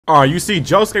Alright, you see,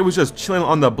 Josuke was just chilling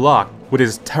on the block with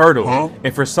his turtle,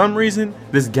 and for some reason,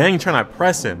 this gang trying to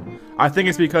press him. I think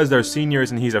it's because they're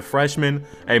seniors and he's a freshman.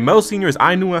 Hey, most seniors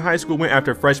I knew in high school went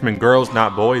after freshman girls,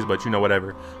 not boys, but you know,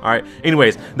 whatever. Alright,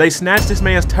 anyways, they snatched this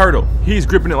man's turtle. He's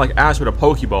gripping it like Ash with a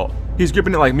Pokeball. He's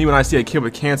gripping it like me when I see a kid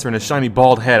with cancer and a shiny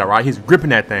bald head, alright? He's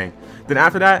gripping that thing. Then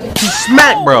after that, he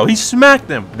smacked, bro. He smacked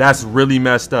him. That's really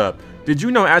messed up. Did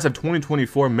you know as of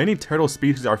 2024, many turtle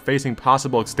species are facing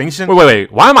possible extinction?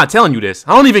 Wait, why am I telling you this?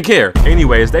 I don't even care.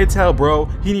 Anyways, they tell bro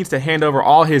he needs to hand over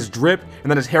all his drip and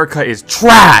that his haircut is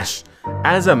trash.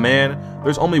 As a man,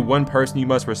 there's only one person you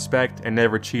must respect and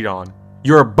never cheat on.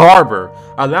 Your barber.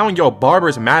 Allowing your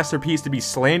barber's masterpiece to be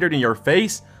slandered in your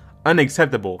face?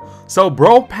 Unacceptable. So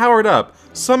bro powered up,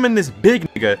 summoned this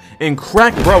big nigga, and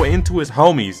cracked bro into his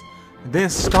homies. Then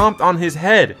stomped on his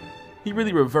head. He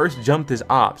really reverse jumped his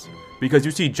ops. Because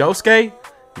you see Josuke?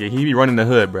 Yeah, he be running the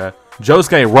hood, bruh.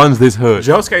 Josuke runs this hood.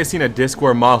 Josuke seen a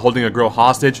Discord mod holding a girl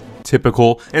hostage,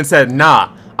 typical, and said,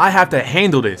 nah, I have to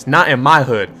handle this, not in my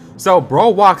hood. So bro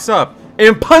walks up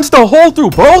and punched a hole through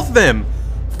both of them.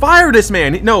 Fire this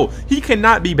man. No, he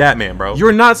cannot be Batman, bro.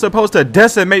 You're not supposed to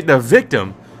decimate the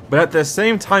victim. But at the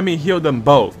same time, he healed them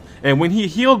both. And when he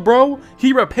healed bro,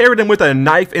 he repaired him with a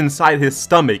knife inside his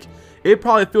stomach. It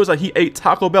probably feels like he ate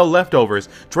Taco Bell leftovers,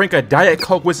 drank a Diet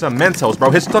Coke with some Mentos,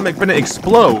 bro. His stomach finna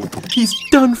explode. He's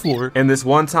done for. And this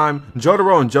one time,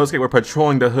 Jotaro and Josuke were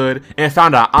patrolling the hood and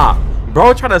found a op.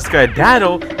 Bro tried to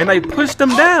skedaddle and they pushed him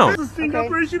down. It's a sting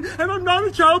operation and I'm not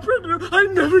a child predator.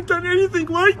 I've never done anything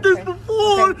like this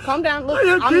before. Okay, calm down. Look,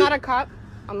 I'm not a cop.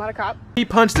 I'm not a cop. He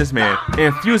punched this man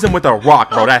and fused him with a rock,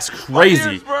 bro. That's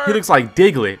crazy. He looks like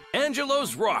Diglett.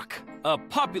 Angelo's Rock, a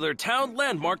popular town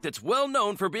landmark that's well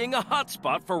known for being a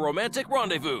hotspot for romantic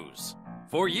rendezvous.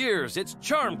 For years, it's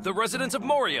charmed the residents of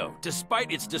Morio,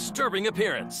 despite its disturbing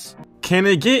appearance. Can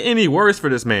it get any worse for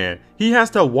this man? He has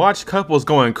to watch couples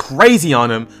going crazy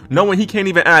on him, knowing he can't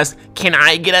even ask, can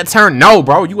I get a turn? No,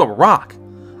 bro, you a rock.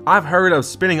 I've heard of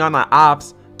spitting on the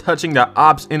ops, touching the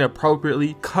ops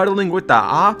inappropriately, cuddling with the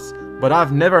ops, but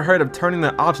I've never heard of turning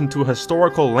the ops into a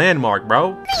historical landmark, bro.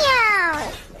 Let me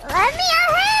out! Let me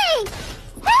out! Hey!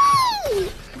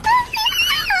 Hey! Let me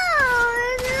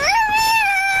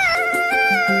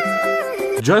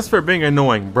out! Just for being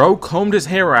annoying, bro combed his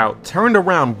hair out, turned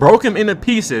around, broke him into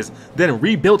pieces, then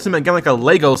rebuilt him again like a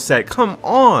Lego set. Come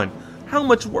on! How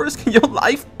much worse can your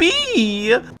life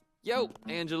be? Yo,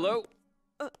 Angelo.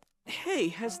 Hey,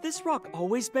 has this rock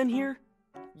always been here?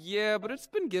 Yeah, but it's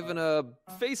been given a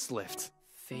facelift.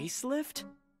 Facelift?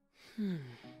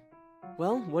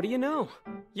 Well, what do you know?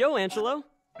 Yo, Angelo.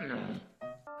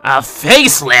 A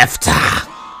facelift?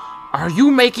 Are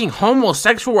you making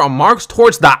homosexual remarks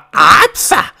towards the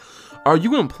ops? Are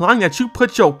you implying that you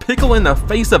put your pickle in the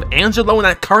face of Angelo in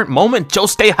that current moment,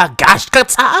 Josuke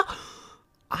Higashikata?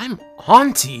 I'm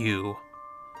onto you.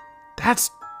 That's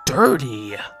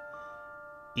dirty.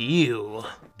 Ew.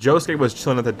 Josuke was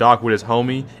chilling at the dock with his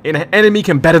homie, and an enemy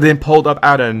combatant pulled up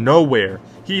out of nowhere.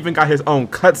 He even got his own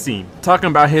cutscene, talking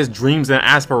about his dreams and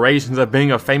aspirations of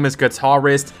being a famous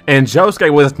guitarist, and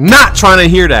Josuke was not trying to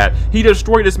hear that. He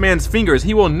destroyed this man's fingers.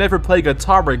 He will never play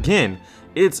guitar again.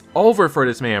 It's over for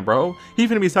this man, bro. He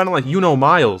finna be sounding like you know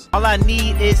Miles. All I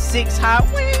need is 6 hot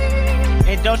wings,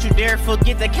 and don't you dare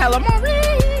forget the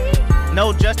calamari.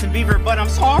 No Justin Bieber, but I'm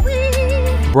sorry.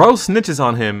 Bro snitches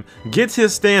on him, gets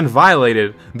his stand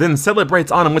violated, then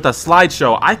celebrates on him with a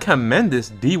slideshow. I commend this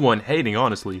D1 hating,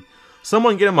 honestly.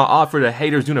 Someone get him an offer to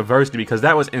Haters University because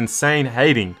that was insane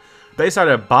hating. They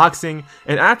started boxing,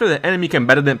 and after the enemy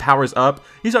combatant powers up,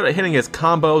 he started hitting his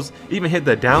combos, even hit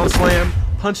the down slam,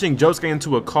 punching Josuke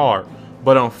into a car.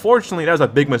 But unfortunately, that was a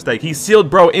big mistake. He sealed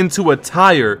bro into a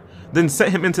tire, then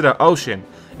sent him into the ocean.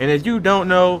 And if you don't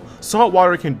know, salt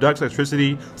water conducts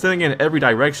electricity, sending in every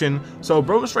direction, so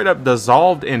bro straight up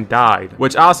dissolved and died.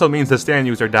 Which also means the stand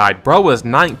user died. Bro was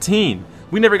 19.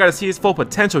 We never got to see his full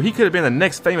potential. He could have been the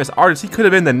next famous artist. He could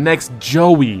have been the next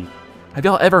Joey. Have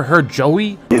y'all ever heard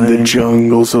Joey? In the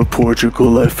jungles of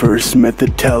Portugal, I first met the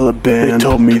Taliban. They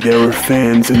told me they were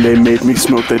fans and they made me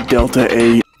smoke the Delta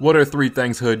 8. What are 3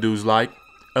 things hood dudes like?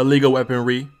 Illegal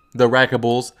weaponry, the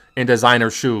rackables, and designer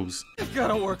shoes. I've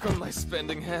gotta work on my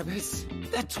spending habits.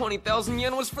 That 20,000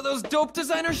 yen was for those dope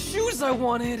designer shoes I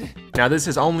wanted. Now this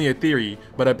is only a theory,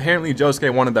 but apparently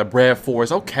Josuke wanted the bread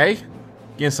force. Okay,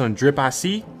 getting some drip I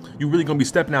see. You really gonna be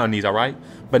stepping out in these, alright?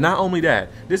 But not only that,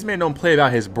 this man don't play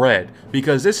about his bread,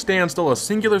 because this stand stole a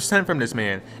singular cent from this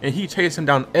man, and he chased him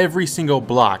down every single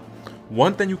block.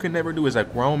 One thing you can never do as a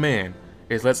grown man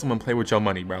is let someone play with your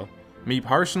money, bro. Me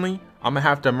personally, I'm gonna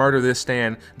have to murder this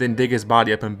Stan, then dig his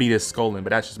body up and beat his skull in, but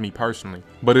that's just me personally.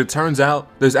 But it turns out,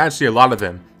 there's actually a lot of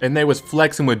them, and they was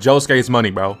flexing with Josuke's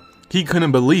money, bro. He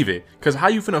couldn't believe it, cause how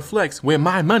you finna flex with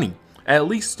my money? At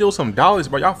least steal some dollars,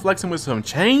 bro. Y'all flexing with some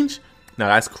change? Now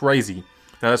that's crazy.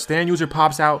 Now the Stan user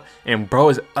pops out, and bro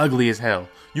is ugly as hell.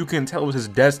 You can tell it was his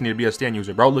destiny to be a Stan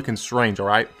user. Bro looking strange,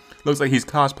 alright? Looks like he's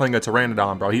cosplaying a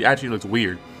pteranodon, bro. He actually looks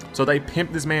weird. So they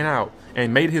pimped this man out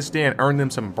and made his Stan earn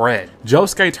them some bread.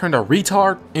 Josuke turned a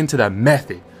retard into the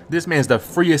method. This man's the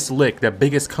freest lick, the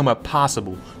biggest come up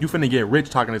possible. You finna get rich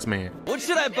talking to this man. What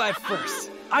should I buy first?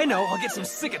 I know, I'll get some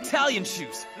sick Italian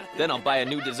shoes. Then I'll buy a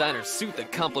new designer suit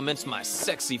that complements my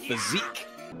sexy physique.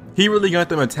 He really got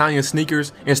them Italian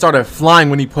sneakers and started flying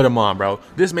when he put them on, bro.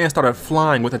 This man started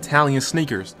flying with Italian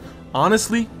sneakers.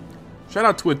 Honestly, shout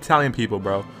out to Italian people,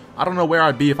 bro. I don't know where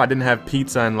I'd be if I didn't have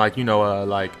pizza and like, you know,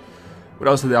 like, what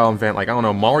else did they all invent? Like, I don't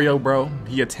know, Mario, bro.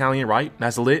 He Italian, right?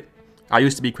 That's lit. I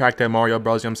used to be cracked at Mario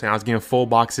Bros, you know what I'm saying? I was getting full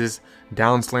boxes,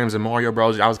 down slams in Mario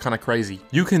Bros. I was kind of crazy.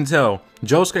 You can tell,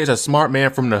 Josuke is a smart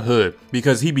man from the hood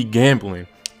because he be gambling.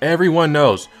 Everyone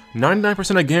knows,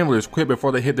 99% of gamblers quit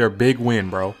before they hit their big win,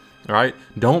 bro. Alright?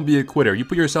 Don't be a quitter. You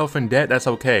put yourself in debt, that's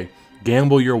okay.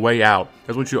 Gamble your way out.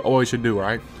 That's what you always should do,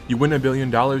 right? You win $1 billion,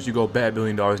 you go bet $1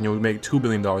 billion, and you'll make $2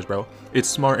 billion, bro. It's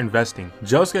smart investing.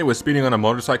 Josuke was speeding on a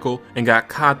motorcycle and got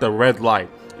caught at the red light.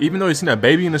 Even though he seen a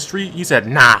baby in the street, he said,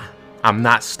 nah, I'm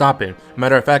not stopping.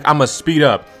 Matter of fact, I'ma speed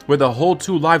up with the whole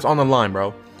 2 lives on the line,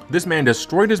 bro. This man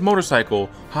destroyed his motorcycle,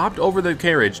 hopped over the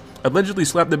carriage, allegedly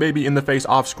slapped the baby in the face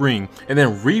off screen, and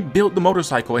then rebuilt the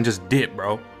motorcycle and just dipped,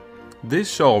 bro. This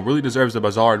show really deserves a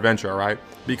bizarre adventure, right?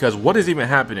 Because what is even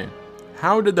happening?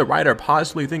 How did the writer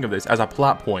possibly think of this as a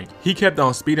plot point? He kept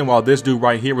on speeding while this dude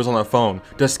right here was on the phone,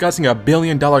 discussing a $1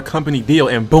 billion company deal,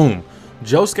 and boom!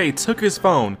 Josuke took his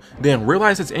phone, then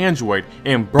realized it's Android,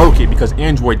 and broke it because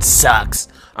Android sucks.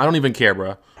 I don't even care,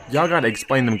 bro. Y'all gotta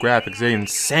explain them graphics, they're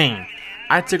insane.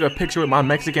 I took a picture with my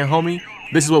Mexican homie.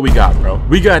 This is what we got, bro.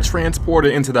 We got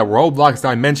transported into the Roblox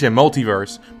Dimension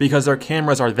multiverse because their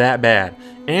cameras are that bad.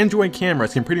 Android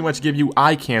cameras can pretty much give you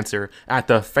eye cancer at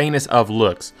the faintest of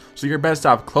looks. So you're best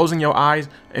off closing your eyes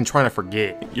and trying to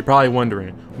forget. You're probably wondering,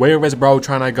 where was bro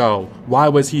trying to go? Why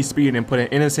was he speeding and putting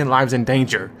innocent lives in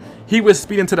danger? He was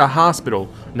speeding to the hospital,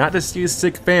 not to see his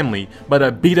sick family, but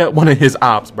to beat up one of his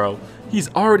ops, bro.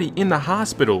 He's already in the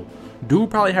hospital.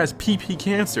 Dude probably has PP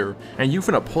cancer, and you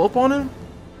finna pull up on him?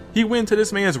 He went to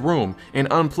this man's room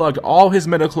and unplugged all his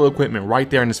medical equipment right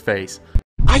there in his face.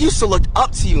 I used to look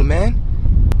up to you, man.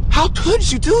 How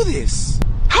could you do this?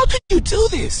 How could you do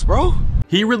this, bro?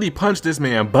 He really punched this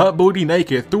man butt booty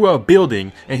naked through a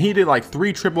building, and he did like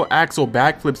 3 triple axle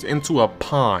backflips into a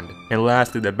pond. And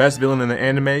lastly, the best villain in the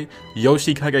anime,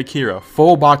 Josuke Higashikata,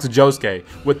 full box Josuke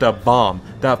with a bomb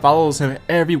that follows him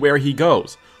everywhere he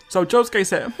goes. So Josuke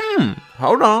said,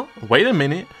 hold on, wait a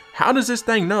minute. How does this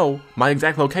thing know my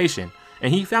exact location?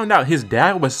 And he found out his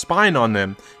dad was spying on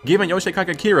them, giving Josuke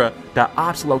Higashikata the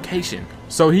ops location.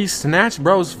 So he snatched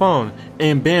bro's phone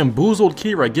and bamboozled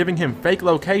Kira, giving him fake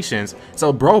locations,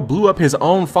 so bro blew up his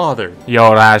own father.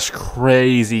 Yo, that's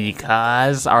crazy,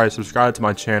 cuz. Alright, subscribe to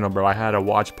my channel, bro. I had to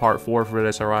watch part 4 for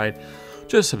this, alright?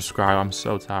 Just subscribe, I'm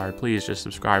so tired. Please just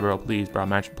subscribe, bro. Please, bro.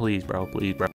 Please, bro. Please, bro.